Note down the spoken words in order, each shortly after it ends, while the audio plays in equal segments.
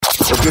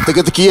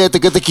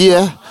Teka-teki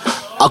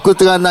Aku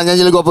tengah nak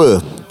nyanyi lagu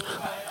apa?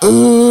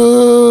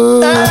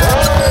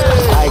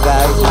 Hi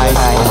guys, hi.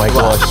 Oh my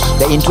gosh.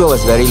 The intro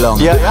was very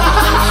long. Yeah.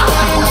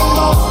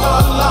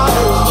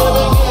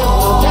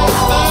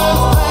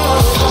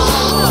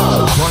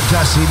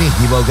 Podcast ini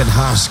dibawakan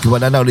khas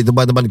kepada anda oleh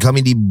teman-teman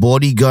kami di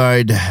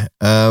Bodyguard.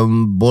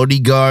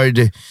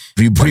 Bodyguard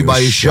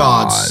Pre-Bio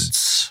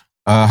Shots.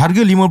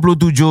 Harga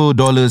 $57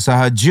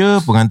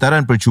 sahaja,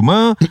 pengantaran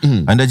percuma.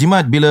 Anda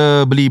jimat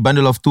bila beli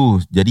bundle of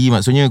 2. Jadi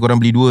maksudnya korang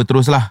beli 2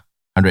 teruslah.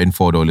 $104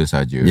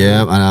 sahaja.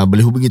 Ya,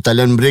 boleh hubungi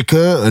talian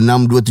mereka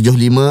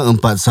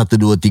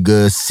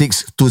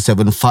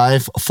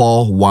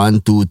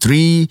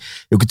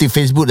 6275-4123-6275-4123. Ikuti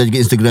Facebook dan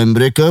juga Instagram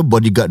mereka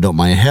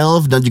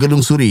bodyguard.myhealth, dan juga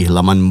lungsuri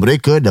laman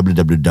mereka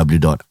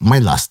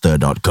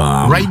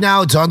www.mylaster.com. Right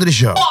now, it's on to the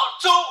show. 1, 2,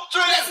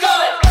 3, let's go.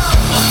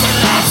 Okay,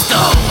 let's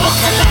go.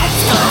 Okay,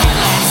 let's go.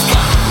 Let's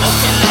go. Okay,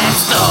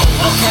 let's go.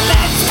 Okay,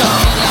 let's go.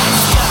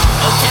 Let's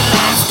go. Okay,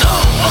 let's go.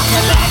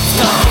 Okay, let's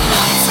go.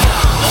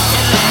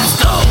 Let's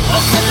go. Okay, let's go.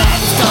 Okay,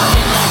 let's go.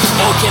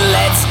 Okay,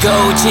 let's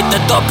go. Cerita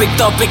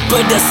topik-topik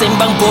pedas,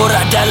 sembang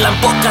borak dalam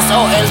podcast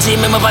OLG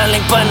memang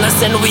paling panas.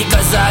 And we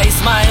got Zai,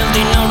 Ismail,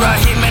 Dino,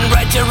 Rahim and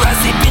Raja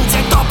Razi.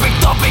 Bincang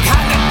topik-topik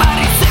hangat,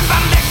 mari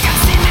sembang dekat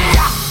sini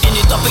ya.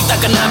 Ini topik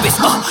takkan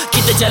habis.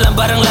 Kita jalan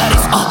bareng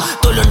laris.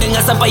 Tolong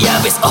dengar sampai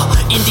habis.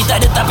 Inti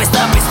tak ada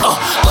tapis-tapis.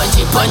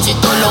 Panci-panci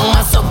tolong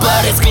masuk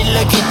baris.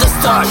 Bila kita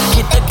start,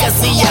 kita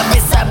kasih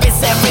habis-habis.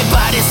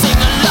 Everybody sing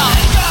along.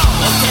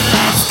 Okay,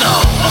 let's go.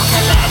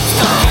 Okay, let's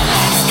go.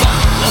 Let's go.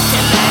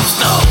 Okay, let's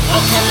go.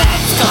 Okay,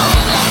 let's go.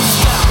 Let's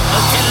go.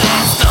 Okay,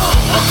 let's go.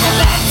 Okay,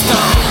 let's go.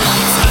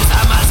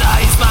 Bersama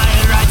Zai,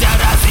 Ismail, Raja,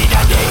 Razi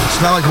dan Dave.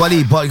 Selamat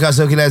kembali podcast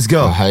Okay, let's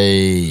go.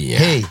 Hey.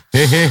 Hey.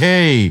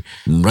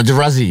 Raja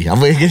Razi.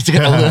 Apa yang kita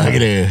cakap apa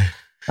kira?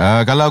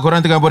 Kalau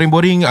korang tengah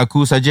boring-boring,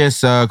 aku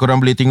suggest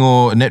korang boleh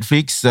tengok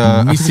Netflix.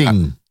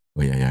 Missing.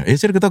 Oh ya.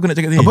 Saya tahu aku nak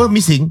cakap ni. Apa?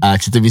 Missing?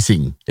 Cerita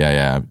Missing.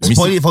 Ya.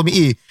 Spoil it for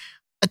me.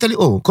 I tell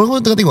you,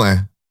 korang tengah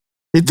tengok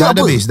Itu Dah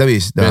apa? habis.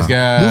 Best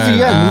kan?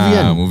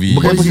 Movie.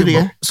 Bukan sendiri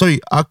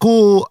Sorry,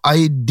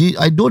 I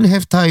don't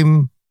have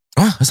time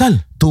Asal?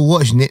 to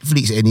watch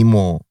Netflix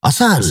anymore.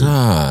 Asal?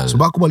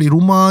 Sebab aku balik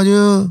rumah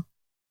je,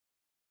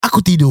 aku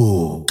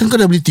tidur. Kan kau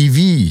dah beli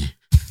TV.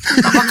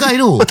 Tak pakai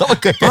tu. Tak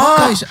pakai.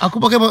 Aku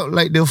pakai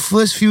like the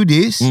first few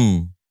days,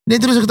 then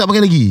terus aku tak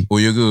pakai lagi. Oh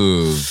ya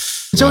ke?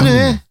 Macam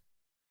mana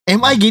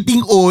Am I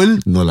getting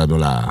old? No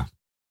lah.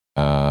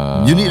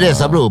 You need rest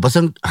lah bro.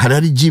 Pasal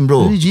hari-hari gym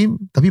bro. Dari gym,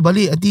 tapi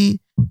balik nanti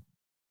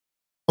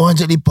orang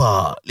ajak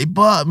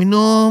lepak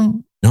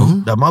minum.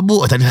 Dah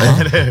mabuk. Tak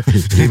ada.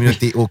 Dia minum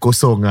teh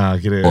kosong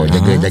kira.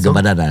 Jaga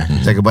badan lah.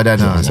 Jaga badan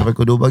sampai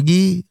pukul 2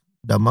 pagi.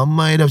 Dah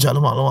mamai dah, macam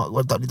lemak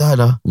kau tak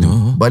ditahan dah.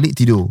 Balik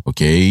tidur.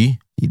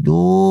 Okay.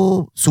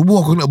 Tidur.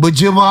 Subuh aku nak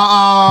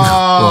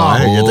berjemaah.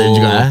 Ya tak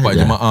juga 4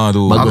 jemaah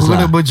tu. Bagus Aku lah.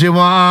 kena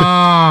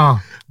berjemaah.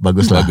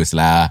 Baguslah.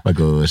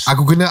 Bagus.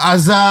 Aku kena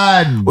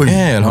azan.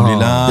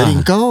 Alhamdulillah. Jadi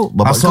kau,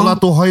 bapak kau,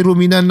 As-salatu khairum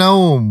minan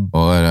naum.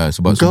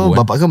 Sebab kau, subuh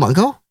bapak kau, mak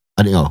kau,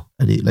 adik kau,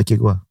 Adik lelaki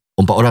aku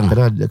 4 orang.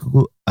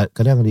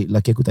 Kadang adik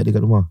lelaki aku tak ada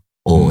kat rumah.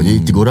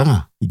 Jadi 3 orang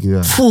lah.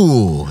 3 lah.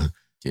 Fuh.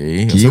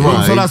 Okay.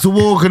 Sebelum solat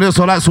subuh kena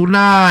solat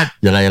sunat.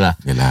 Yalah.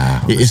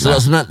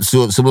 Solat sunat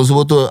sebelum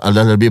subuh tu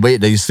adalah lebih baik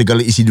dari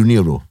segala isi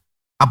dunia bro.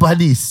 Apa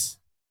hadis?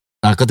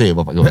 Kata ya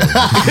bapak kau.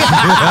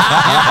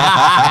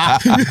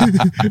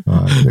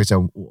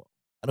 Macam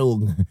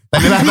arung.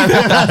 Tak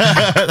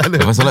ada.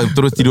 Lepas solat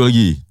terus tidur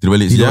lagi. Tidur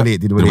balik sekejap.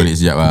 Tidur balik.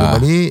 Sekejap.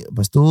 Tidur balik.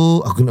 Lepas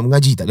tu aku nak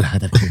mengaji. Tak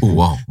ada. Oh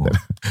wow.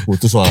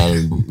 Tu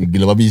soal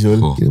gila babi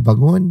Sul. Kira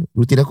bangun.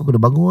 Rutin aku kena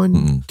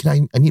bangun. Kira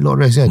I need lot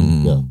rest kan.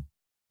 Ya.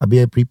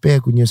 Habis I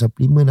prepare aku punya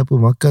suplemen apa,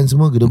 makan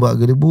semua,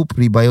 gedebak-gedebu,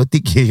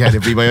 prebiotik. Ada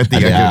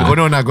prebiotik. Ada.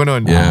 Konon.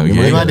 Ya,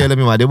 okay.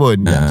 Memang ada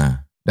pun.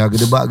 Dah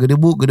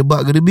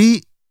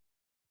gedebak-gedebi.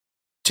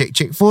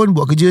 Check phone,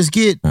 buat kerja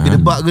sikit.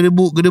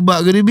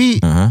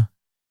 Gedebak-gedebik.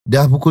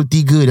 Dah pukul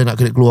 3 dah nak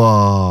kena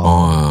keluar.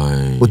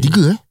 3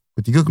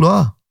 Pukul 3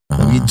 keluar.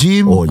 Pergi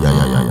gym. Ya.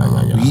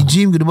 Pergi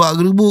gym,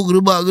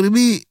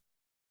 gedebak-gedebik.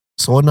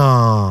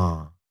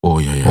 Sauna.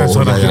 Ya.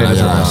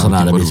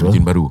 Sauna dah habis.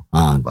 Rutin baru.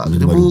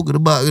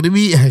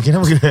 Gedebak-gedebik.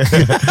 Kenapa kena?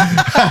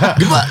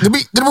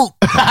 Gedebuk.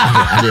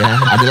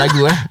 Ada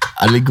lagu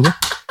Ada lagu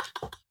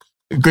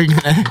Kau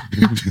ingat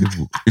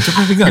Gedebuk.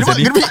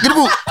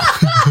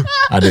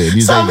 Ada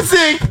ni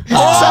Something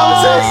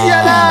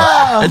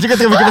sialah. Cakap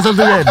tengah fikir pasal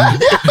tu kan.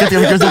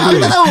 Aku tahu.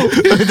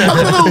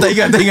 Tak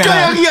ingat. Kau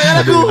yang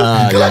ingat aku.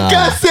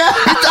 Kelakar sial.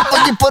 Kita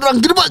pergi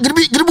perang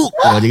gedebuk.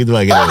 Macam gitu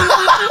lah kira.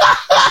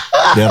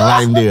 Dia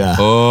rhyme dia lah.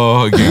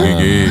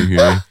 Okay.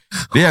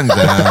 Dia yang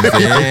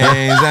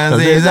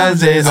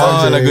Zanzee.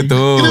 Lagu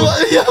tu.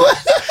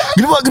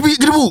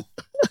 Gedebuk.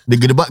 Dia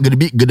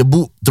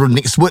gedebuk. Terus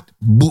next word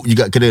book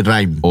juga kena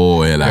rhyme.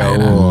 Yalah.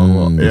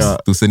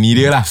 Tu seni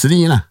dia lah.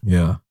 Seni lah.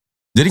 Ya.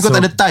 Jadi kau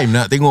tak ada time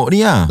nak tengok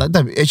ni lah? Tak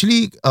time.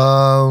 Actually,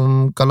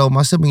 kalau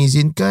masa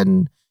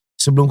mengizinkan,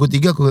 sebelum pukul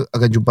 3 aku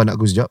akan jumpa anak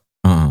aku sekejap.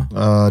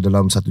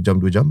 Dalam 1 jam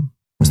 2 jam.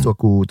 Lepas tu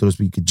aku terus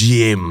pergi ke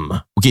gym.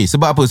 Okay,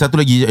 sebab apa?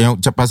 Satu lagi yang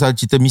pasal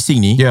cerita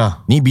missing ni.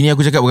 Ni bini aku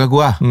cakap dengan aku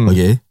lah.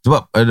 Okay.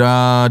 Sebab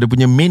dia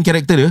punya main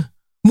karakter dia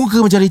muka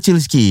macam Rachel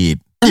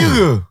sikit. Ya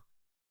ke?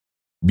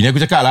 Bini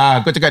aku cakap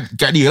lah. Aku cakap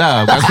kat dia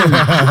lah. Aku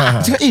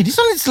cakap, this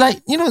one is like,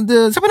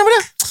 siapa nama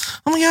dia?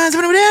 Oh my god,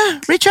 siapa nama dia?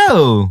 Rachel.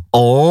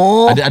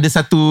 Oh. Ada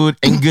satu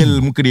angle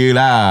muka dia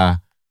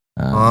lah.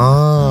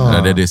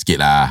 Ada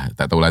sikit lah.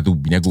 Tak tahulah tu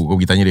bini aku. Kau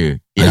pergi tanya dia.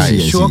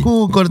 Show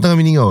aku kau datang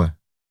dengan bini kau lah.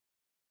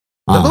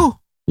 Tak tahu.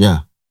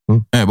 Ya.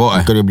 Bawa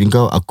Kau dia bini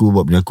kau, aku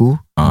bawa bini aku.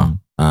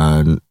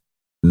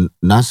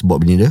 Nas bawa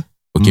bini dia.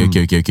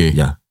 Okay.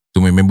 Ya. Tu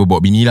member bawa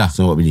bini lah.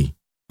 Semua bawa bini.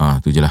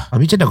 Tu je lah.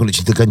 Habis macam mana aku nak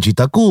ceritakan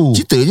cerita aku?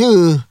 Cerita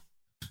je.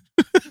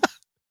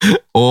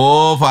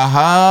 Oh,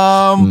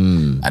 faham.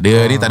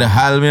 Ni tak ada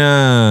hal punya.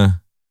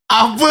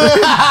 Apa?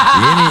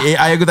 Ini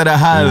AI aku tak ada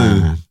hal.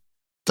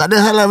 Tak ada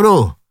hal lah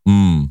bro.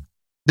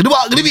 Gedebuk.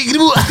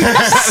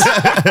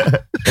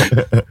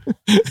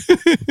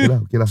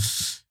 Okay lah.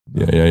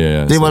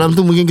 Ya. Tapi malam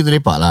tu mungkin kita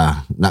lepak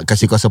lah. Nak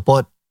kasih kau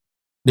support.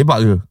 Lepak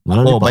ke?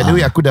 Malam lepak by the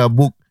way, aku dah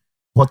book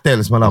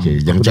hotel semalam.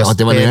 Okay, jangan cakap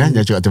hotel mana.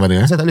 Jangan cakap hotel mana.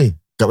 Asal tak boleh?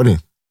 Kat mana?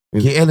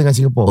 KL dengan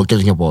Singapore. Okay,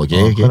 Singapore.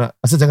 Okay.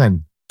 Asal jangan?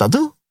 Tak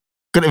tu?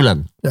 Kau nak bilang?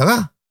 Tak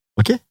lah.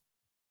 Okay.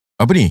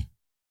 Apa ni?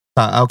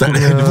 Tak, aku Tak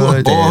ada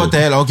punya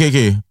hotel.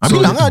 Okay.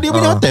 Bilang lah dia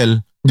punya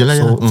hotel.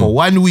 Jalan. For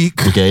 1 week,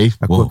 Okay.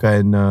 aku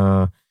akan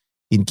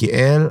in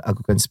KL,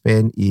 aku akan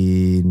spend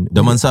in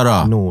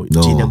Damansara. No,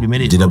 JW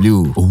Marriott.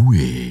 JW.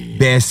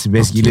 Best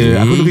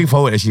gila. Aku looking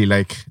forward actually,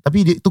 like.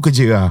 Tapi tu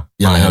kerja lah.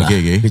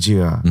 Okay. Kerja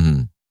lah.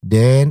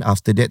 Then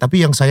after that, tapi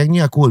yang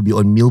sayangnya aku will be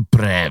on meal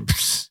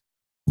preps.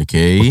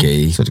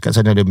 Okay. So dekat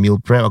sana ada meal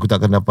prep, aku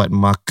tak akan dapat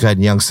makan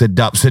yang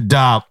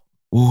sedap-sedap.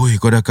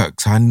 Oi, kau dah kat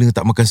sana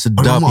tak makan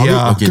sedap.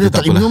 Okay, kita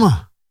tak boleh minum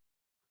lah.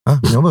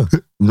 Minum apa?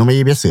 Minum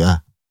air biasa lah.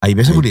 Air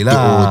biasa boleh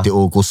lah. TO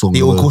kosong.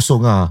 TO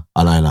kosong lah.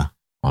 Alah.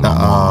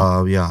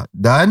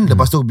 Dan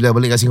lepas tu bila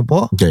balik kat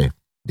Singapore,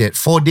 that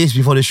 4 days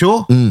before the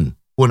show,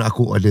 pun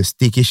aku ada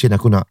staycation,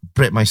 aku nak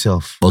prep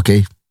myself.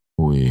 Okay.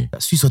 Oi. Kat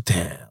Swiss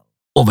Hotel.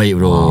 Oh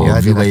baik bro.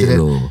 Feel baik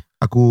bro.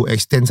 Aku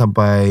extend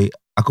sampai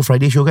aku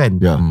Friday show kan.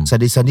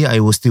 Sunday I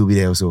will still be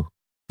there also.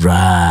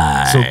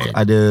 Right. So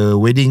ada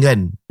wedding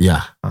kan.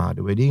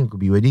 Ada wedding,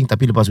 aku pergi wedding.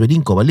 Tapi lepas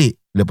wedding kau balik.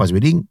 Lepas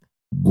wedding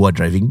gua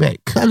driving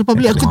back. Tak, lepas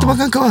balik aku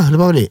terbangkan kau lah.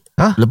 Lepas balik.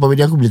 Lepas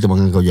wedding aku boleh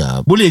terbangkan kau je.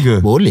 Boleh ke?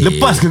 Boleh.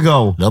 Lepas ke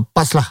kau?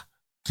 Lepas lah.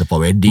 Lepas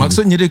wedding.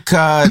 Maksudnya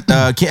dekat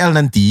KL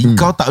nanti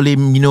kau tak boleh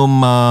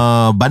minum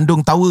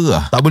Bandung Tower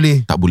lah? Tak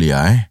boleh. Tak boleh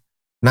lah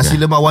Nasi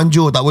lemak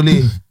Wanjo tak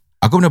boleh.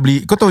 Aku pernah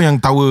beli. Kau tahu yang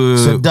tower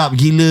sedap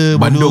gila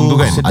Bandung tu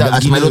kan? Sedap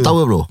ada Ice Milo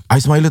Tower bro.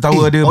 Ice Milo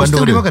Tower ada Bandung. Bandung Oyster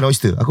boleh ada. makan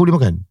oyster? Aku boleh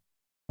makan.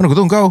 Mana aku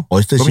tahu kau?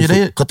 Oyster kau punya seafood.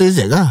 diet? Kau TZ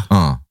lah.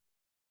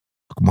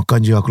 Aku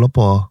makan je, aku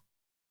lapar.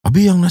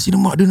 Habis yang nasi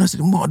lemak dia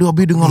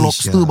habis dengan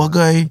lobster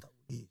bagai.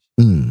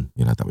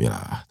 Yalah, tak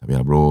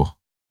payahlah bro.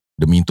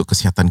 Demi untuk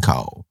kesihatan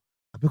kau.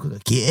 Tapi aku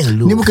kat KL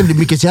dulu. Ni bukan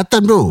demi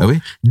kesihatan bro. Apa?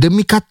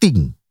 Demi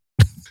cutting.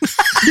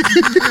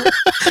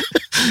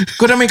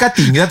 Kau dah main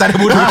cutting? Tak ada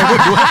bodoh.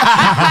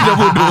 Dah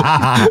bodoh.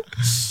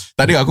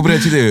 Tadi aku pernah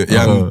cerita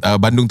yang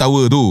Bandung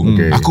Tower tu.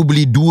 Aku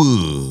beli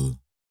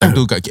 2. Time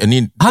tu kat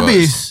ni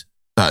habis.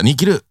 Tak, ni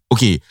kira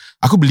okay,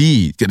 aku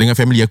beli dengan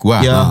family aku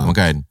lah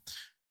makan.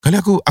 Kali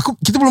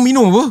kita belum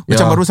minum apa.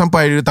 Macam baru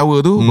sampai di tower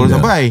tu, baru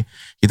sampai.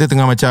 Kita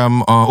tengah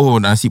macam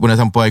nasi pun dah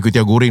sampai, kuih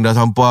tiaw goreng dah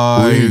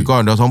sampai,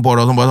 kan dah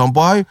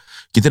sampai.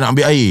 Kita nak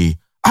ambil air.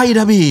 Air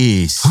dah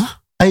habis.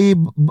 Air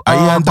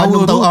yang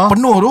tower tu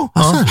penuh tu.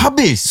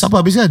 Habis. Siapa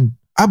habiskan?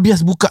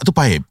 Habis buka tu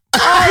pipe.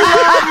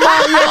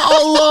 Ya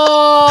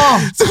Allah.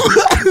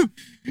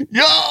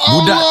 Ya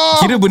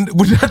Allah.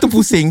 Budak tu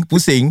pusing.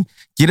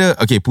 Kira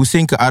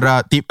pusing ke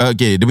arah tip.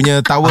 Dia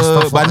punya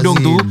tower Bandung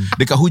tu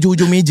dekat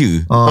hujung-hujung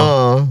meja.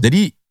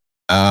 Jadi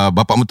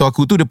bapak mentua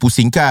aku tu dia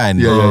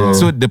pusingkan.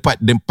 So the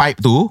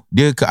pipe tu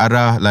dia ke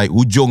arah like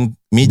hujung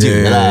meja.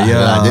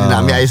 Jadi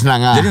nak ambil air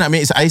senang lah. Jadi nak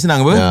ambil air senang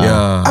apa?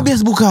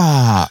 Habis buka.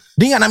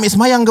 Dia ingat nak ambil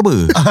semayang ke apa?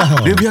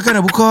 Dia biarkan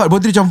dah buka. Lepas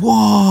tu dia macam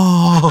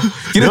wah.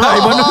 Kira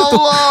air Bandung tu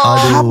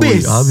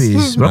habis.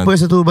 Berapa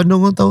satu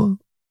Bandung kau tahu?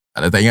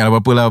 Tak ingat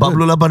apa-apa lah.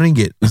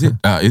 RM48.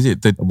 Is it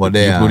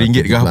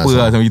RM30 ke apa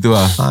lah macam itu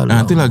lah.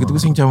 Itulah kita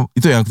pusing macam.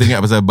 Itu yang aku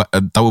teringat pasal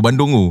tower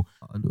Bandung tu.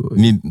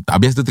 Ni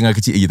habis tu tengah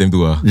kecil lagi time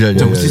tu lah.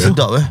 Macam mesti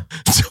sedap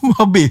Macam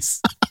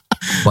habis.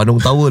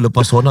 Bandung Tower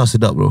lepas sauna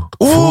sedap bro.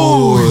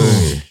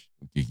 Okay.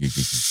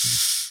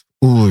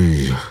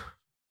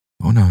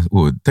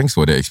 Thanks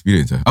for that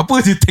experience.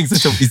 Apa je thanks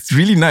macam it's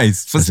really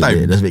nice. First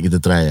time. That's baik kita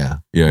try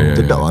lah.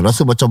 Sedap lah.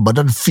 Rasa macam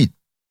badan fit.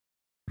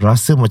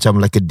 Rasa macam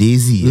like a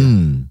daisy.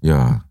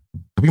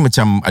 Tapi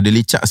macam ada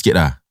lecak sikit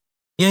lah.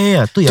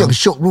 Ya. Tu yang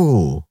shock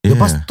bro.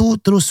 Lepas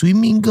tu terus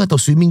swimming ke atau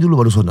swimming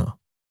dulu baru sauna?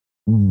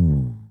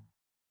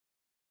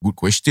 Good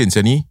question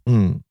saya ni.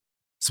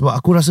 Sebab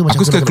aku rasa macam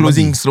aku suka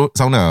closing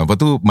sauna.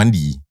 Lepas tu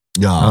mandi.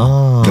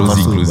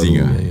 Closing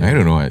lah. I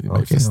don't know.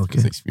 My first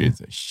experience.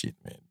 Shit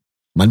man.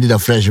 Mandi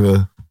dah fresh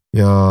bro.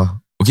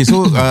 Okay,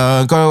 so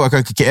kau akan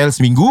ke KL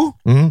seminggu,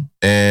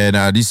 and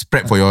this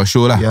prep for your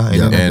show lah.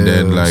 And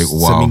then like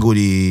wow. Seminggu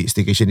di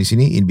staycation di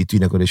sini, in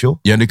between aku ada show.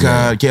 Yang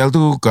dekat KL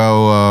tu kau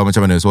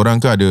macam mana?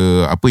 Seorang ke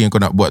ada apa yang kau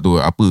nak buat tu?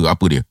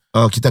 Apa dia?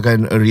 Kita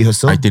akan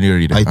rehearsal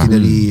Itinerary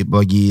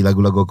bagi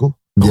lagu-lagu aku.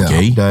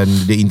 Okay. Dan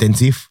dia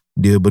intensif.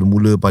 Dia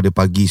bermula pada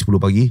pagi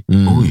 10 pagi.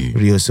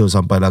 Rehearsal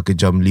sampailah ke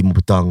jam 5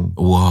 petang.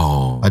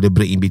 Wow. Ada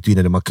break in between,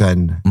 ada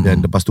makan.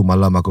 Dan lepas tu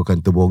malam aku akan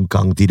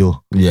terbongkang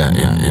tidur. Ya.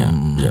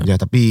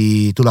 Tapi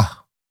itulah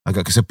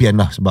agak kesepian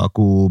lah sebab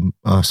aku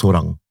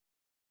seorang.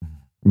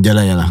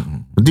 Jalan.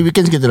 Nanti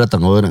weekend kita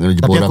datang nak kena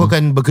jumpa Tapi orang. aku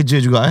akan bekerja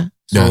juga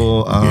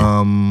So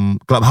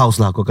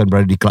clubhouse lah. Aku akan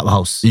berada di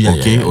clubhouse.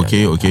 Okay.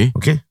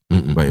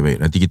 Baik.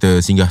 Nanti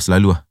kita singgah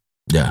selalu lah.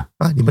 Ya.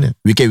 Di mana?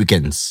 Weekends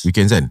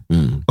kan?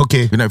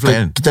 Okay. Kita nak fly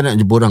kan? Kita nak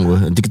jumpa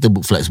orang Nanti kita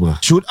book flight semua.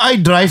 Should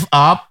I drive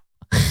up?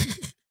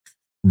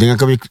 Dengan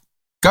kami.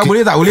 Kau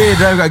boleh tak boleh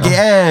drive kat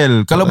KL?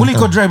 Kalau boleh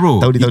kau drive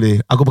bro. Tahu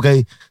dia. Aku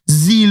pakai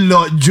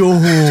Zilot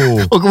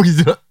Johor. Kau pakai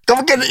Zilot. Kau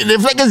pakai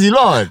flight kan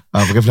Zilot?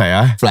 Pakai flight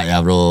Flight lah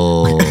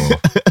bro.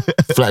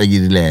 Flight lagi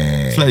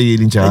relax. Flight lagi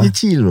lincah. Lagi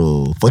chill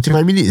bro.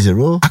 45 minutes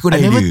bro. Aku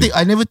dah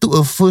I never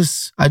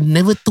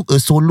took a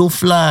solo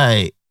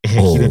flight.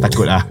 Kira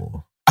takut lah.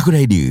 Aku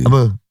dah idea.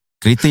 Apa?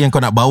 Kereta yang kau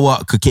nak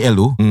bawa ke KL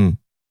tu,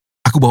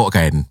 aku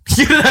bawakan.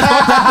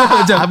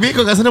 Habis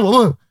kau kat sana buat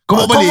apa?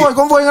 Kau bawa balik?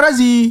 Konvoi dengan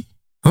Razi.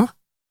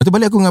 Lepas tu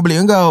balik aku dengan balik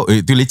dengan kau.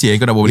 Itu leceh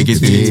kau nak bawa balik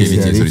kereta.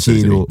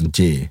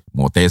 Leceh.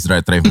 Mau test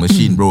drive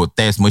machine bro.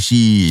 Test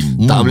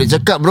machine. Tak boleh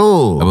cakap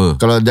bro. Apa?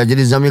 Kalau dah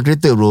jadi zamir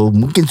kereta bro,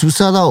 mungkin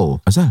susah tau.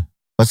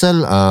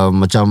 Pasal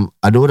macam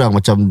ada orang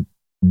macam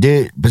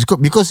dia,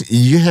 because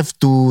you have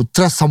to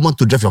trust someone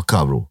to drive your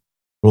car bro.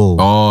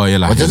 Oh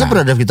yalah. Macam saya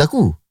pernah drive kereta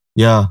aku.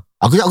 Ya.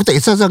 Aku tak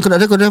kisah kau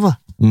nak drive lah.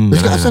 Dia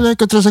cakap asal lah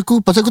kau trust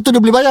aku. Pasal aku tu dia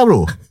boleh bayar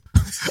bro.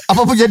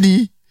 Apa pun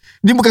jadi.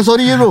 Ni bukan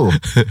sorry bro.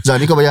 Zah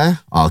ni kau bayar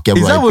okay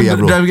bro. Siapa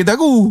drive kereta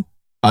aku?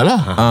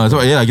 Alah.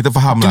 Sebab yalah kita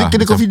faham lah.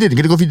 Kena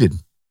confident.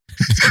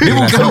 Dia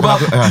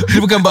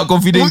bukan bak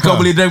confident kau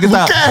boleh drive ke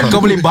tak.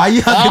 Kau boleh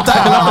bayar ke tak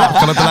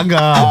kalau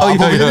terlanggar. Kau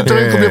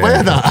boleh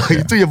bayar tak.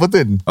 Itu yang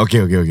penting.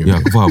 Okay. Ya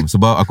aku faham.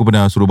 Sebab aku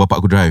pernah suruh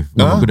bapak aku drive.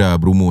 Bapak aku dah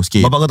berumur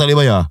sikit. Bapak kau tak boleh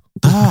bayar?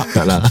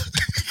 Tak lah.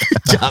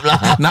 Sekejap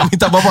lah. Nak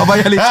minta bapak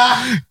bayar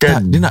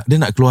kan. Dia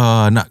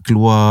nak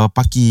keluar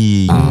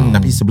parking.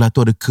 Tapi sebelah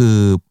tu ada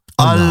curb.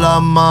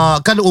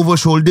 Alamak. Kan over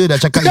shoulder dah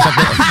cakap.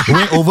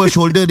 Wait, over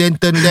shoulder then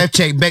turn left,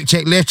 check back,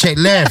 check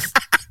left.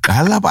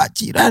 Alah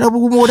pakcik dah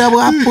berumur dah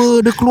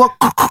berapa. Dia keluar.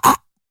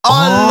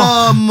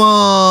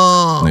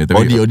 Alamak.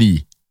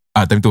 Odi.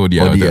 Time tu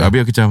dia.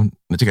 Habis aku macam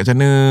nak cakap macam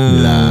mana.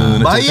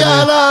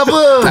 Bayarlah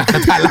apa.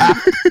 Tak lah.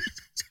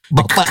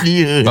 Bapak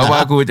dia. Bapak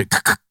aku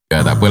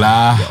tak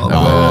apalah.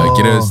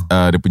 Kira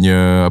dia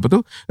punya apa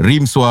tu,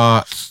 rim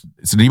suar,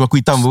 rim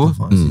aku hitam tu.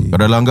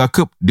 Kalau langgar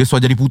curb dia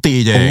suar jadi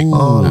putih je.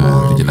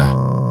 Dia je lah.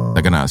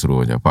 Takkan nak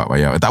suruh macam Pak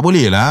bayar. Tak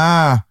boleh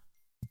lah.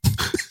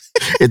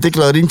 Itu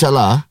kalau rim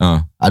calah,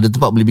 ada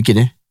tempat boleh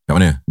bikin kat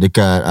mana?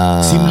 Dekat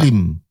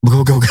Simlim.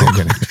 Bukan.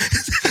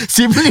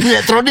 Simlim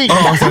elektronik.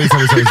 Sorry.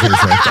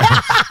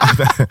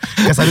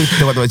 Kan selalu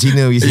tempat-tempat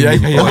Cina pergi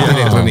sini.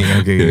 Elektronik.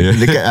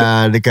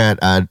 Dekat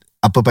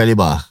apa Paya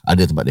Lebar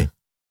ada tempat dia.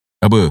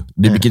 Apa?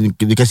 Dia bikin,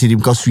 dia kasih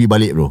rim kau sui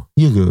balik bro.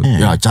 Ya ke?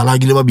 Ya, calah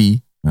gila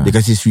babi. Dia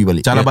kasih sui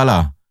balik. Calah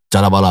bala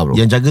bro.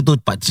 Yang jaga tu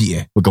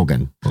pakcik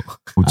Bukan.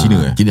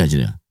 Cina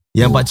Cina.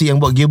 Yang pakcik yang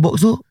buat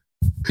gearbox tu,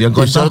 yang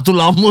kau hantar tu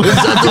lama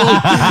satu.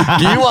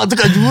 Giwak tu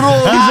kat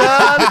Jurong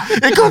Rizal.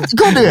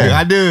 Kau ada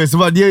kan? Ada.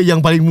 Sebab dia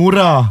yang paling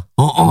murah.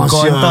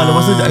 Kau hantar.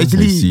 Lepas tu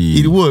actually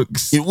it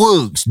works.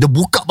 Dia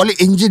buka balik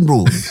engine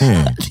bro.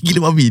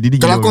 Gila babi.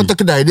 Kalau kau hantar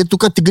kedai, dia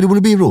tukar 3,000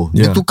 lebih bro.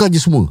 Dia tukar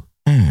je semua.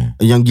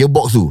 Yang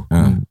gearbox tu.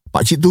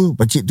 Pakcik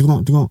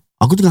tengok.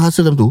 Aku tengah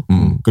hasil dalam tu.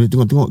 Kena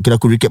tengok.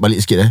 Kira aku recap balik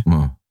sikit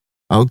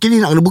Okay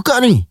ni nak kena buka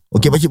ni.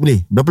 Okay pakcik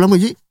boleh. Berapa lama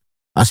je?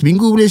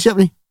 Seminggu boleh siap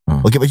ni.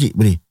 Okay pakcik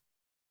boleh.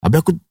 Habis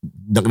aku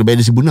nak kena bayar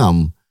dia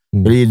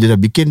 1,600. Jadi dia dah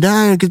bikin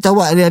dah. Kita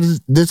awak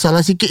dia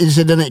salah sikit.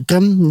 Saya dah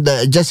naikkan,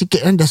 dah adjust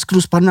sikit kan. Dah screw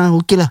spanner.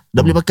 Okay lah.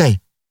 Dah boleh pakai.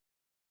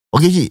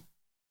 Okay cik.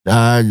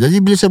 Jadi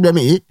bila saya boleh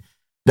ambil,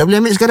 dah boleh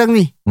ambil sekarang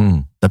ni.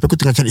 Tapi aku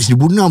tengah cari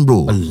 1,600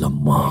 bro.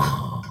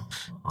 Alamak.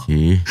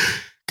 Okay.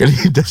 Kali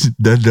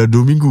dah 2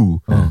 minggu.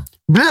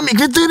 Bila ambil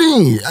kereta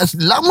ni,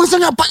 lama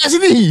sangat park kat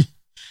sini.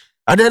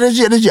 Ada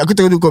cik. Aku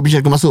tengok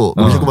komisen aku masuk.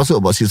 Komisen aku masuk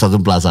about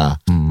 6,000 plus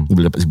lah.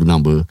 Boleh dapat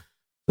 1,600.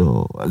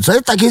 So, saya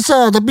tak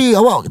kisah. Tapi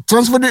awak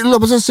transfer duit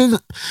dulu. Pasal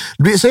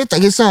duit saya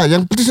tak kisah.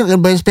 Yang penting saya nak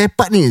kena bayar spare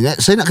part ni.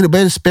 Saya nak kena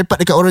bayar spare part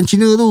dekat orang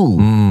Cina tu.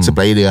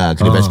 Supplier dia lah.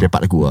 Kena bayar spare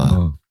part aku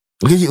lah.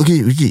 Okay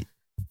cik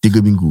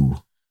 3 minggu.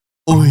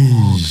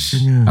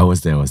 I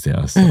was there.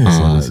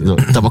 So,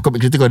 tak aku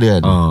ambil kereta kau ada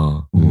kan.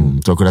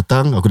 So aku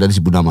datang. Aku dah ada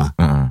 1,600 lah.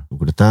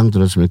 Aku datang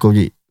terus, Assalamualaikum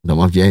cik. Tak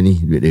maaf cik ni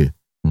duit dia.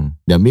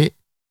 Dia ambil.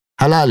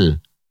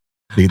 Halal.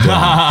 Dia kata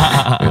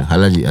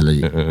halal cik.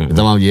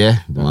 Tak maaf cik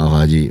Tak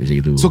maaf cik. Macam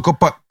itu. So kau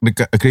park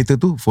dekat kereta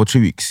tu for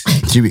 3 weeks.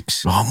 3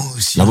 weeks.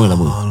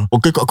 Lama.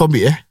 Okay kau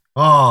ambil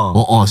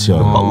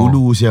Sial. Tempat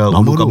ulu sial.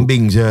 Lama Ulu tu.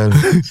 kambing sial.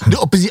 Dia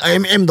opposite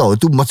IMM tau.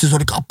 Itu masa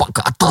suara kapak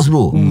ke atas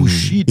bro.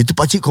 Shit. Itu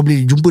pakcik kau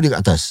boleh jumpa dia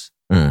kat atas.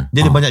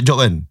 Dia ada banyak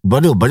job kan.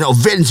 Banyak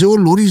van semua,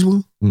 lori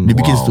semua. Dia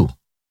bikin situ.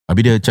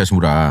 Habis dia charge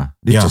murah.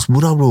 Dia charge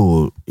murah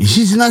bro.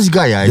 He's a nice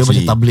guy Dia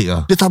actually. macam tablik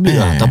lah. Dia tablik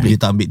lah. Dia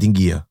tak ambil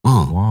tinggi lah.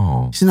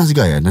 Wow. He's a nice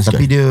guy.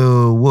 Tapi dia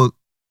work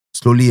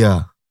slowly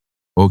lah.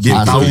 Okay.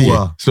 Dia tahu slowly.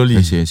 lah. Slowly.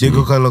 Dia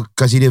kalau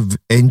kasih dia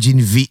engine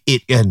V8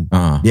 kan,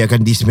 dia akan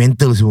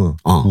dismantle semua.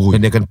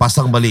 Dan dia akan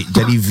pasang balik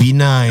jadi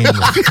V9.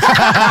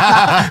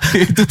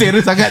 Itu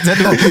terror sangat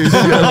satu.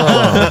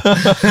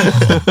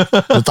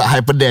 Letak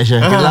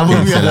hyperdash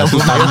lama biar Itu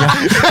Tamiya.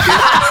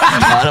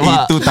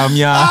 Itu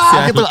Tamiya.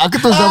 Aku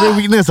tu sampai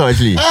weakness tau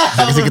actually.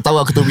 Aku kasi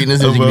ketawa aku tu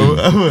weakness dia macam ni.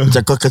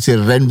 Macam kau kasi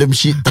random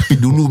shit tapi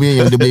dulu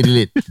punya yang dia boleh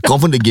relate.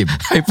 Confirm the game.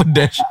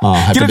 Hyperdash.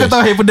 Hyperdash. Kira kau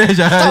tahu Hyperdash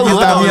lah. Tahu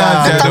lah, Tamiya.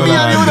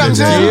 Tamiya ni orang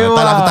Tak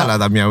lah, aku tak lah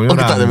Tamiya punya Aku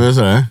orang. tak ada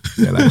biasa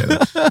Yalah.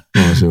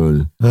 Masul.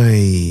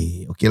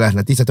 Okay lah,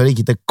 nanti satu hari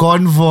kita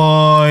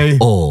konvoy.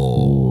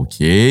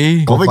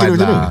 Okay. Kau kira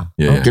macam lah.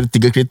 mana? Kira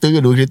 3 kereta ke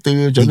 2 kereta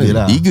ke macam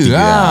mana? 3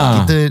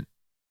 lah. Kita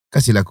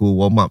kasihlah aku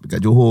warm up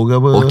dekat Johor ke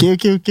apa. Okay.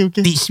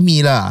 Teach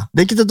me lah.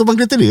 Dan kita tumpang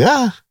kereta dia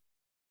lah.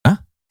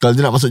 Kalau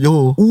dia nak masuk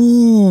Johor.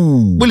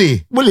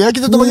 Boleh? Boleh lah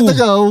kita tumpang kereta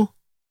kau.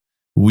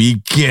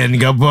 Weekend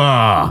ke apa?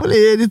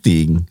 Boleh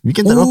anything.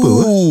 Weekend tak ada apa.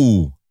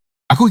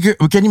 Aku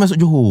weekend ni masuk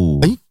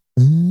Johor.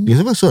 Dia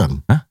siapa seorang?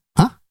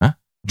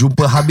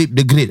 Jumpa Habib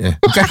the Great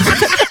Bukan.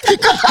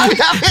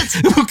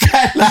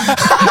 Bukan lah.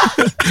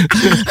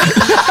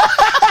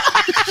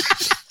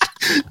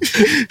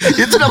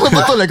 Itu nama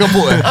betul lah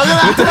kampung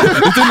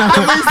Itu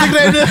nama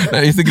Instagram dia.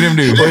 Instagram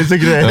dia.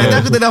 Instagram. Dan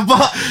aku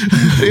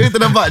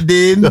ternampak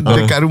Din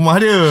dekat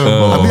rumah dia.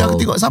 Habis aku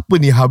tengok siapa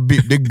ni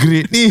Habib the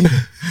Great ni.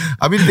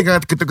 Habis dia tengah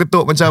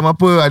ketuk-ketuk macam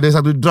apa, ada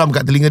satu drum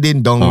kat telinga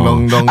Din, dong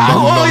dong dong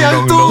dong dong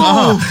yang dong tu.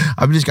 dong.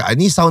 Habis dia cakap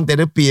ni sound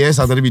therapy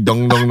sound therapy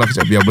dong dong. Aku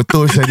cakap biar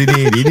betul sial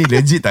ini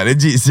legit tak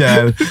legit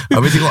sial.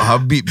 Habis tengok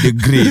Habib the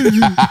Great.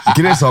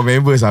 Kira semua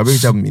members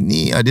habis macam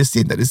ni ada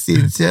scene tak ada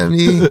scene sial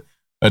ni.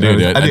 Ada.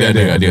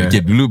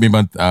 Okay, dulu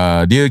memang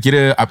dia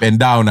kira up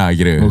and down lah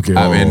kira. Okay.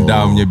 Up and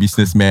down punya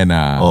businessman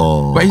lah.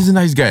 Oh. But he's a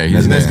nice guy.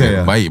 He's a nice guy,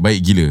 Baik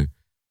gila.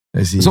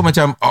 I see. So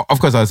macam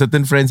of course lah,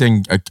 certain friends yang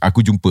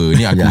aku jumpa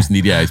ni aku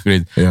sendiri lah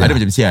experience. Ada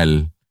macam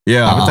sial.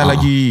 Apatah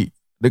lagi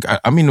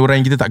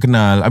orang yang kita tak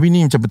kenal.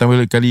 Ni macam pertama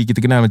kali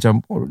kita kenal macam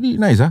really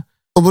nice lah.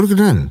 Baru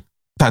kenal?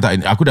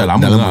 Tak, aku dah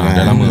lama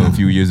dah lama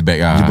few years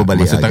back lah. Jumpa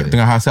balik masa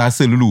tengah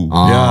hasa-hasa dulu.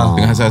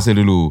 Tengah hasa-hasa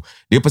dulu.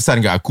 Dia pesan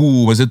kat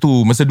aku masa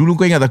tu. Masa dulu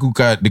kau ingat aku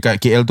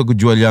dekat KL tu aku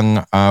jual yang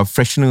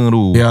freshener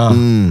tu.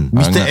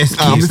 Mr.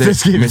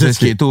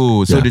 Escape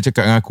tu. So dia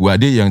cakap dengan aku,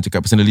 dia yang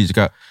cakap personally,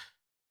 cakap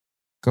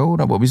kau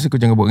nak buat bisnes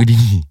kau jangan buat dengan dia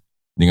ni.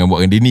 Dengan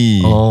buat dengan dia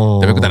ni.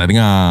 Tapi aku tak nak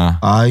dengar.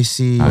 I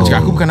see.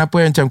 Cakap aku bukan apa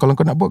yang macam kalau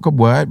kau nak buat kau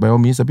buat by all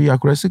means, tapi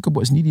aku rasa kau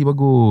buat sendiri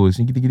bagus.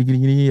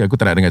 Gini. Aku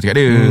tak nak dengar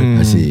cakap dia.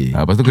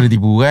 Lepas tu kena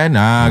tipu kan.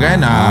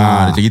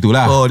 Macam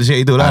gitulah. Dia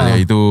cakap itulah.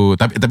 Itu.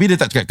 Tapi dia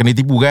tak cakap kena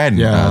tipu kan.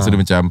 So dia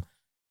macam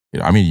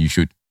you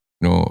should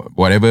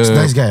whatever. It's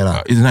nice guy lah.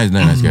 It's nice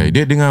guy.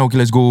 Dia dengar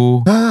okay let's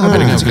go. Dengar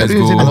okay let's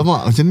go.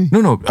 Alamak macam ni.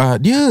 No.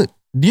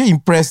 Dia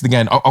impressed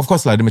dengan, of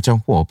course lah, dia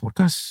macam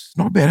podcast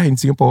not bad lah in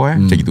Singapore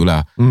macam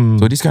gitulah.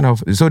 So this kind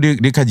of, so dia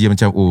kaji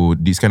macam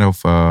this kind of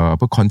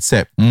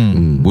konsep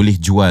boleh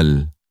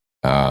jual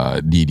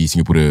di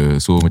Singapura.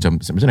 So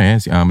macam mana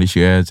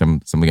Malaysia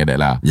macam something like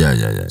that lah.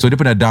 So dia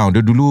pernah down.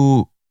 Dia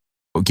dulu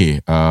aku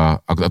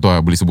tak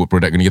tahu boleh sebut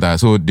produk ni kita.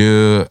 So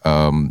dia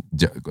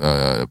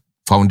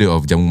founder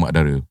of Jamu Mak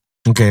Dara.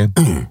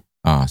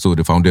 So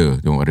the founder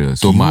Jamu Mak Dara.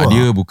 So mak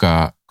dia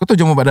buka, kau tahu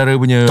Jamu Mak Dara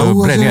punya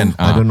brand kan?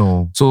 I don't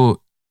know.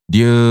 So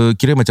dia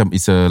kira macam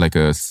it's like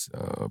a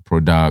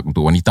produk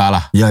untuk wanita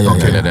lah.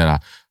 Like that lah.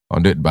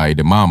 Founded by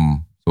the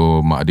mom.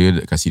 So mak dia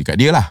kasih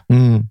dekat dia lah.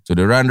 So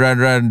dia run.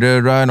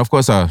 Of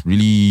course lah,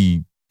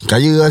 really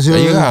Kaya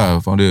lah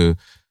founder.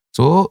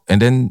 So and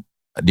then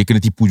dia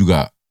kena tipu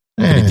juga.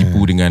 Kena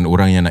tipu dengan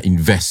orang yang nak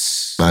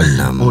invest.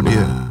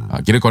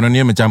 Alamak. Kira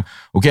kononnya macam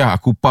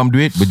aku pump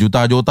duit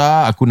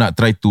berjuta-juta, aku nak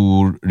try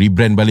to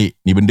rebrand balik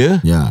ni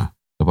benda.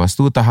 Lepas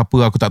tu tak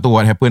apa, aku tak tahu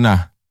what happen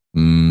lah.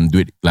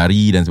 Duit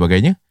lari dan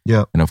sebagainya.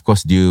 And of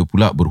course dia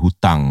pula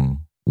berhutang.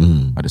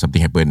 Ada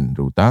something happen,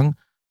 berhutang.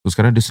 So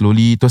sekarang dia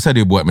slowly, tu asal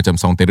dia buat macam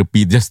sound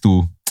therapy just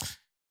to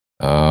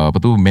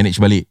manage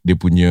balik dia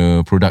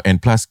punya product. And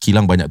plus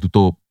kilang banyak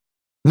tutup.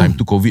 Time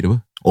to COVID apa.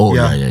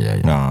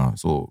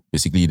 So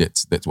basically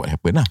that's what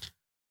happened lah.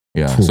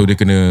 So dia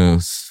kena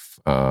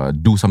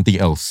do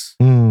something else.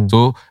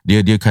 So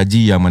dia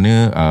kaji yang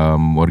mana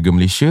warga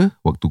Malaysia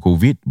waktu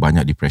COVID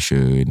banyak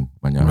depression,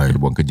 banyak kena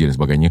buang kerja dan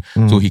sebagainya.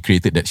 So he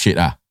created that shit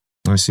lah.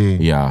 I see.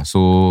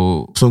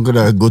 So kau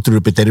dah go through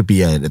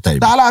therapy lah that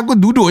time? Tak lah, aku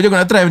duduk je, aku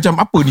nak try macam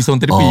apa ni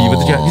sound therapy. Lepas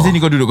tu cakap, sini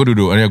kau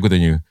duduk. Hari aku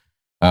tanya,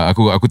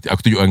 aku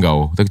tunjukkan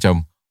kau. Lepas tu macam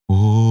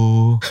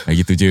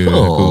gitu je.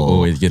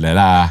 Aku jelah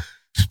lah.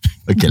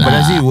 But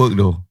does it work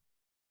though?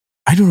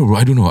 I don't know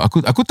bro, I don't know.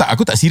 Aku tak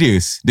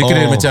serius. Dia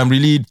kena macam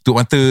really tutup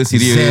mata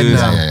serius. Zen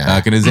lah.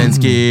 Kena zen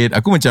sikit.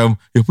 Aku macam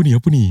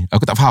apa ni?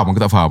 Aku tak faham.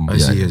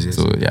 I see.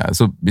 So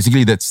so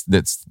basically that's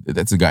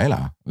the guy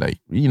lah.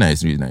 Like really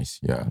nice.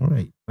 Yeah.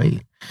 Alright,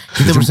 baik.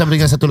 Kita bersama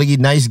dengan satu lagi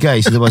nice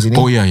guy selepas ini.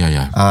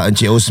 Ya.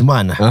 Encik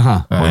Osman.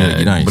 Dia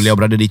lagi nice. Beliau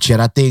berada di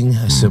Cerating.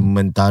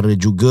 Sementara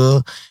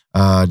juga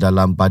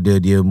dalam pada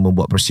dia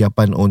membuat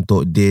persiapan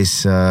untuk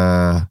this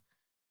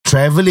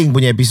travelling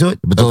punya episod.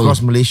 Betul.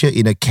 Across Malaysia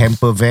in a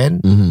camper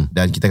van.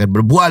 Dan kita akan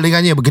berbual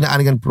dengannya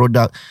berkenaan dengan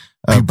produk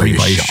Pre-Bio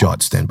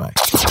Shots. Stand by.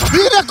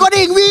 We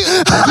recording.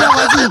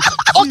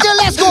 Okay,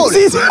 let's go.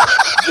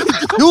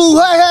 You,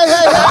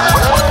 hey.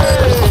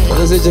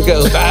 Terus saya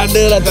cakap tak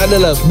ada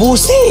lah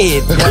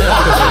buset.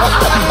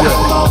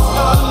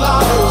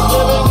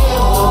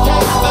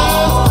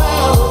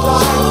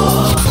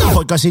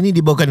 Podcast ini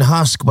dibawakan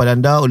khas kepada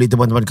anda oleh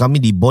teman-teman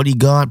kami di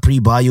Bodyguard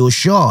Pre-Bio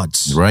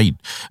Shots. Right.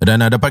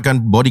 Dan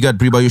dapatkan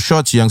Bodyguard Pre-Bio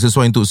Shots yang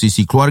sesuai untuk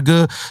sisi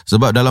keluarga,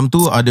 sebab dalam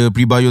tu ada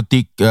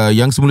prebiotik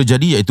yang semula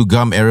jadi, iaitu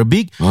gum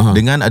Arabic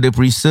dengan ada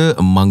perisa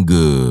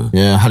mangga.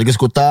 Ya, harga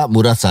sekotak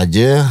murah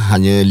saja,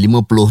 hanya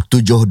 $57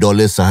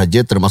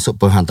 sahaja termasuk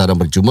penghantaran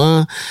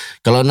percuma.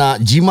 Kalau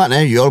nak jimat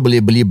you all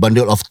boleh beli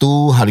bundle of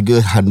 2,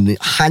 harga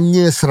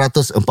hanya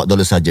 $104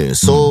 saja.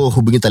 So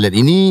hubungi talian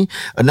ini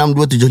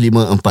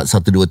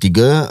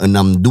 62754123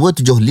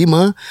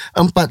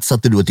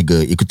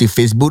 62754123. Ikuti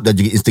Facebook dan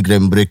juga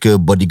Instagram mereka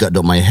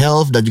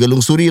bodyguard.myhealth dan juga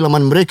lungsuri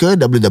laman mereka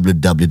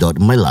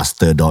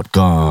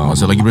www.mylaster.com.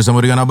 Masa lagi bersama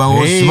dengan Abang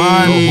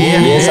Osman.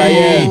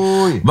 saya.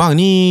 Bang,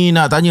 ni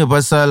nak tanya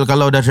pasal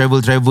kalau dah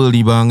travel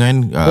ni bang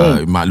kan.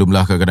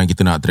 Maklumlah kadang-kadang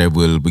kita nak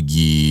travel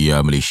pergi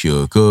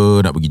Malaysia ke,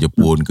 nak pergi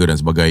Jepun ke dan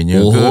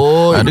sebagainya ke.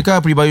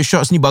 Adakah Pre-Bio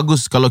Shots ni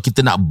bagus kalau kita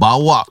nak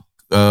bawa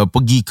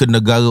pergi ke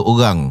negara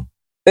orang?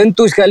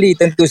 Tentu sekali.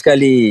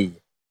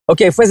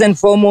 Okay, first and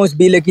foremost,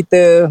 bila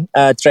kita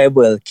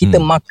travel, kita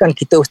makan,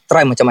 kita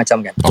try macam-macam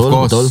kan.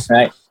 Betul.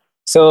 Right.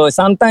 So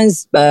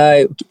sometimes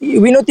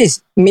we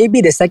notice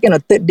maybe the second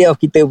or third day of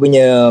kita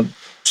punya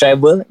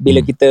travel, bila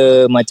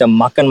kita macam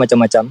makan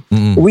macam-macam,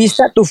 we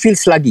start to feel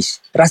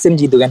sluggish. Rasa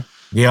macam itu kan.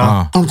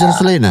 Macam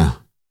rasa lain lah.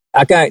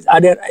 Akan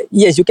ada,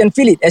 yes, you can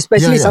feel it.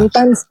 Especially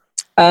sometimes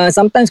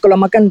kalau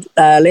makan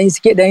lain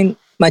sikit dan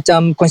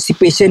macam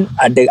constipation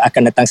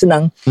akan datang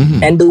senang.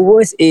 And the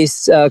worst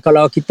is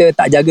kalau kita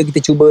tak jaga, kita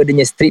cuba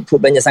dengan street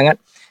food banyak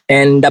sangat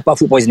and dapat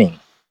food poisoning,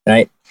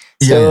 right?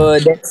 So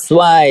that's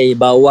why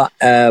bawa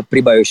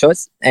Pre-Bio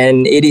Shots,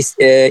 and it is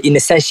in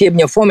a sachet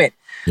punya format.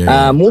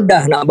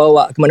 Mudah nak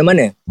bawa ke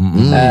mana-mana.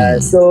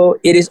 So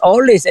it is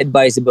always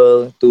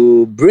advisable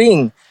to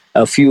bring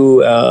a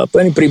few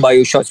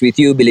Pre-Bio Shots with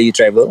you bila you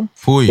travel,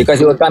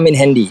 because it will come in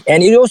handy. And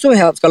it also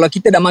helps kalau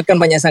kita dah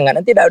makan banyak sangat,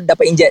 nanti dah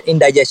dapat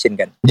indigestion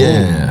kan.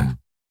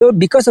 So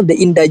because of the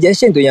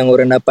indigestion tu yang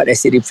orang dapat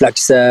acid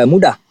reflux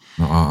mudah.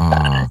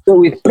 So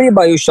with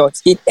Pre-Bio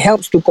Shots, it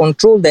helps to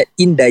control that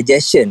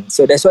indigestion.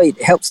 So that's why it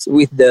helps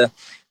with the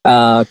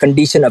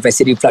condition of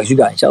acid reflux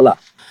juga, insyaAllah.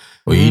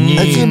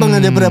 Actually bang,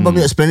 daripada abang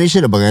punya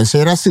explanation abang,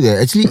 saya rasa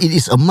actually it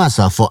is a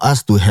must for us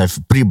to have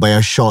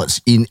Pre-Bio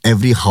Shots in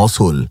every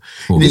household.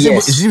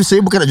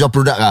 Saya bukan nak jual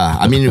produk lah.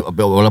 I mean,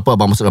 walaupun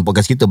abang masuk dalam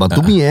podcast kita bang,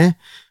 to me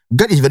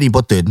gut is very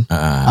important.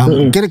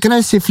 Can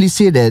I safely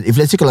say that if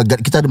let's say kalau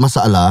gut kita ada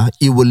masalah,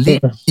 it will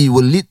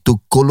lead to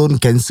colon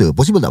cancer.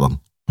 Possible tak bang?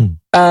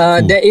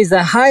 There is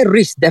a high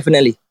risk,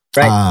 definitely,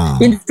 right?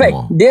 In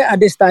fact, there are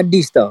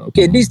studies tau.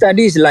 Okay, these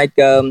studies like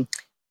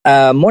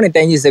more than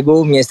 10 years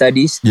ago punya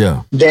studies,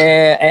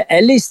 there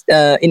at least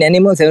in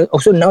animals,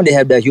 also now they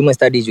have the human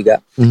studies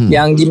juga,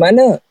 yang di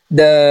mana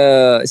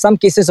some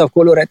cases of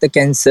colorectal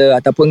cancer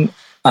ataupun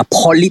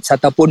polyps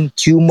ataupun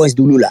tumors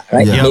dululah,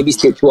 right? Maybe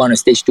stage 1 or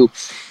stage 2,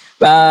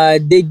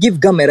 they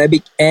give gum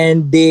arabic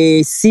and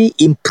they see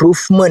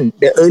improvement,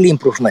 the early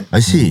improvement.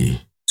 I see.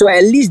 So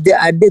at least dia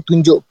ada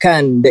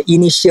tunjukkan the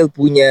initial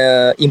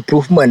punya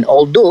improvement,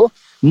 although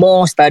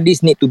more studies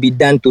need to be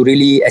done to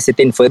really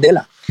ascertain further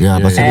lah.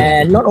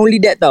 And not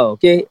only that tau,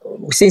 okay,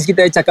 since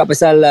kita cakap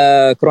pasal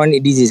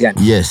chronic disease kan,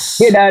 dia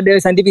dah ada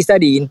scientific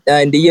study in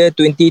the year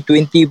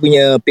 2020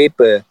 punya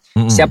paper.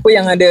 Siapa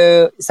yang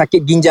ada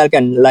sakit ginjal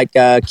kan, like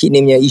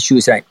kidney punya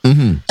issues, right?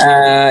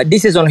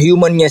 This is on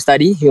human punya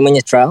study, human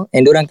punya trial,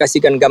 and diorang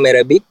kasihkan gum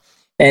arabic,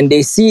 and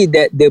they see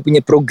that the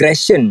punya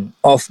progression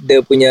of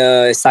the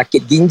punya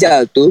sakit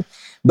ginjal tu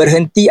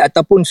berhenti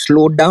ataupun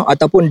slow down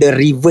ataupun the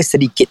reverse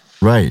sedikit.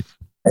 Right.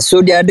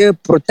 So dia ada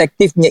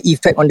protective punya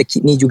effect on the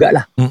kidney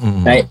jugalah.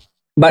 Right.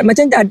 But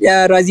macam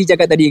Razi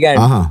cakap tadi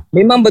kan,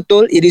 memang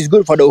betul it is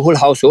good for the whole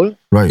household.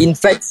 Right. In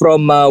fact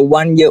from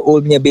 1 year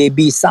old punya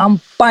baby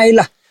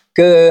sampailah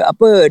ke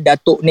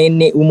datuk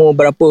nenek umur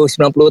berapa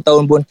 90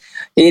 tahun pun,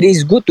 it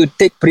is good to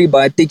take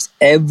prebiotics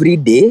every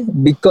day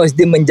because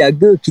dia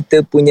menjaga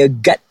kita punya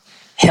gut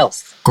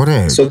health.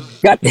 Correct. So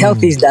gut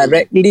health is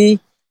directly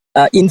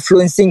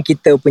influencing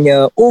kita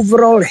punya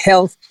overall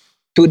health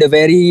to the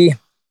very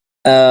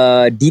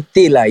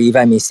detail lah, if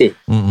I may say.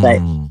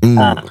 Right.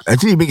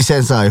 Actually it makes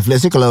sense lah. If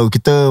let's say kalau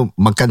kita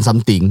makan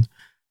something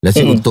Let's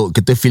say untuk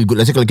kita feel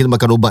good. Let's say kalau kita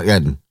makan ubat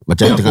kan,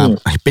 macam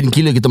tengah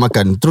painkiller kita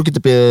makan, terus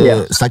kita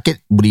punya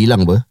sakit boleh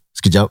hilang apa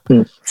sekejap.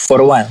 For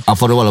a while.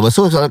 For a while.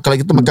 So kalau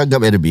kita makan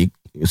gum Arabic,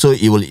 so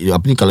it will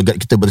kalau gut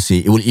kita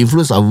bersih, it will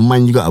influence our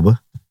mind juga apa.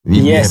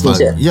 Yes,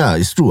 yeah,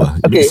 it's true.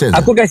 Okay,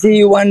 aku kasih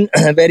you one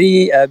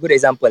very good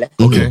example.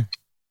 Okay.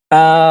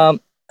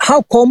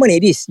 How common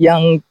it is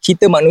yang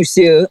kita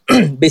manusia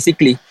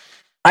basically,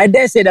 I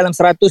dare say dalam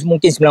 100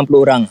 mungkin 90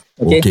 orang.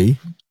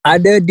 Okay.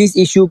 Ada this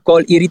issue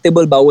called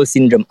irritable bowel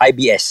syndrome,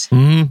 IBS.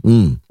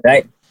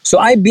 Right? So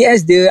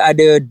IBS dia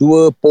ada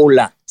dua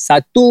pola.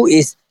 Satu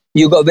is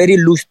you got very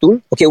loose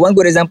stool. Okay, one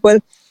good example,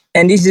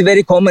 and this is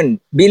very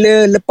common.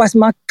 Bila lepas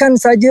makan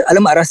saja,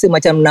 alamak rasa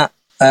macam nak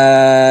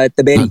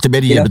terberi.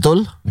 Terberi, ya,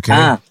 betul. Okay.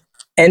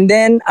 And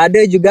then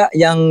ada juga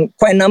yang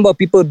quite a number of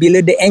people,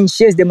 bila dia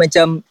anxious, dia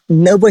macam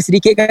nervous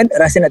sedikit kan,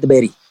 rasa nak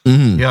terberi.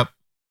 Yep.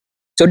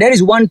 So there is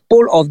one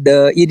pole of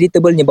the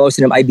irritable bowel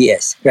syndrome,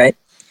 IBS, right?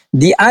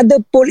 The other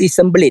pole is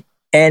sembelit.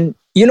 And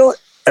you know,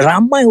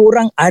 ramai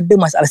orang ada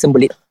masalah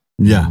sembelit.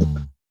 Yeah.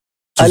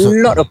 A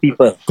lot of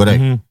people.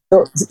 Correct.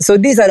 So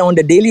these are on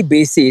the daily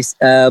basis,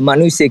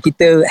 manusia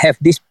kita have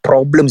these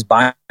problems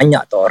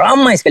banyak tau.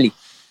 Ramai sekali.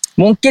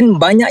 Mungkin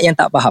banyak yang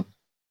tak faham.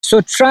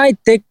 So try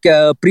take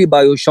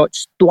pre-bio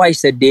shots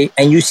twice a day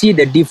and you see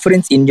the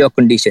difference in your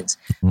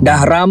conditions.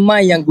 Dah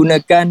ramai yang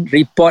gunakan,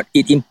 report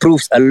it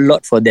improves a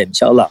lot for them,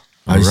 insyaAllah.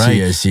 I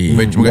see.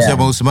 Baik, terima kasih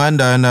Abang Osman.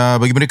 Dan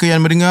bagi mereka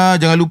yang mendengar,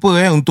 jangan lupa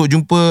untuk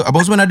jumpa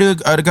Abang Osman ada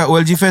dekat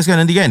OLG Fest kan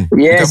nanti kan?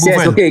 Yes,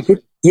 okay.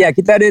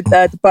 Kita ada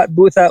tempat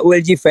booth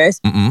OLG Fest.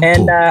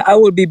 And I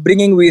will be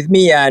bringing with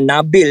me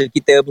Nabil,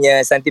 kita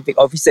punya scientific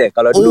officer.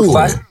 Kalau dulu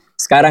Fast,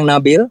 sekarang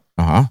Nabil.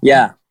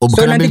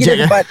 So nanti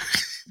kita tempat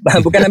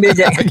bukan Nabil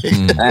Jack.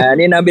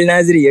 Ni Nabil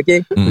Nazri,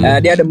 okay?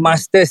 Dia ada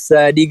master's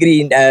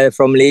degree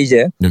from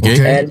Malaysia. Okay.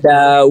 And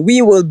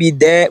we will be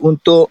there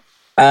untuk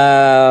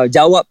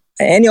jawab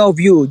any of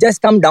you. Just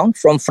come down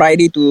from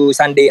Friday to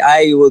Sunday.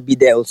 I will be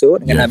there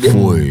also dengan Nabil.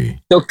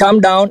 So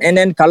come down, and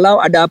then kalau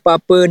ada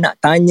apa-apa nak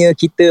tanya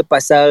kita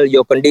pasal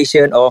your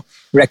condition or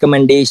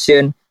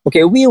recommendation,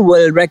 okay, we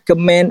will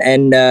recommend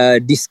and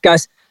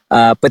discuss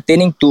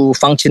pertaining to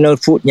functional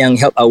food yang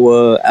help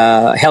our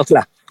health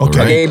lah.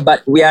 Okay,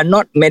 but we are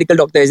not medical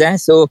doctors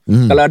so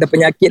kalau ada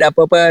penyakit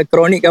apa-apa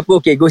kronik apa,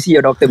 okay, go see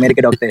your doctor,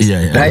 medical doctors.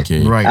 Right?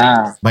 Okay. Right.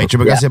 Baik,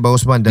 terima kasih Abang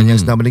Osman. Dan yang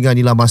sedang mendengar,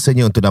 inilah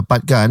masanya untuk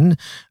dapatkan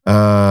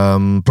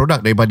produk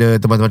daripada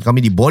teman-teman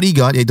kami di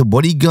Bodyguard, iaitu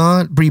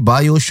Bodyguard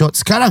Pre-Bio Shot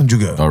sekarang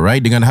juga.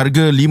 Alright, dengan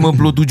harga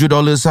 $57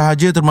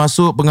 sahaja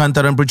termasuk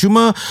penghantaran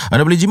percuma.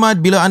 Anda boleh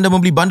jimat bila anda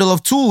membeli bundle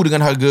of 2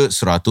 dengan harga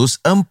 $104.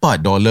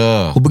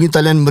 Hubungi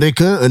talian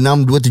mereka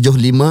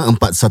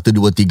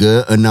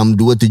 6275-4123,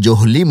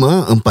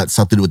 6275-4123.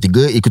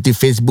 Ikuti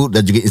Facebook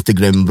dan juga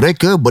Instagram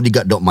mereka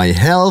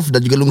bodyguard.myhealth,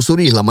 dan juga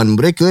lungsuri laman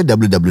mereka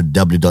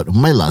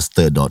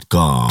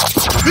www.mylaster.com.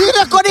 We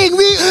recording.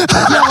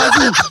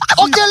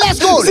 Okay, let's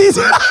go. Hey.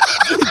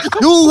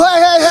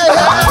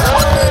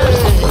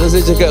 Terus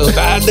saya cakap,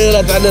 tak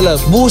ada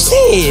lah.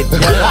 Buset.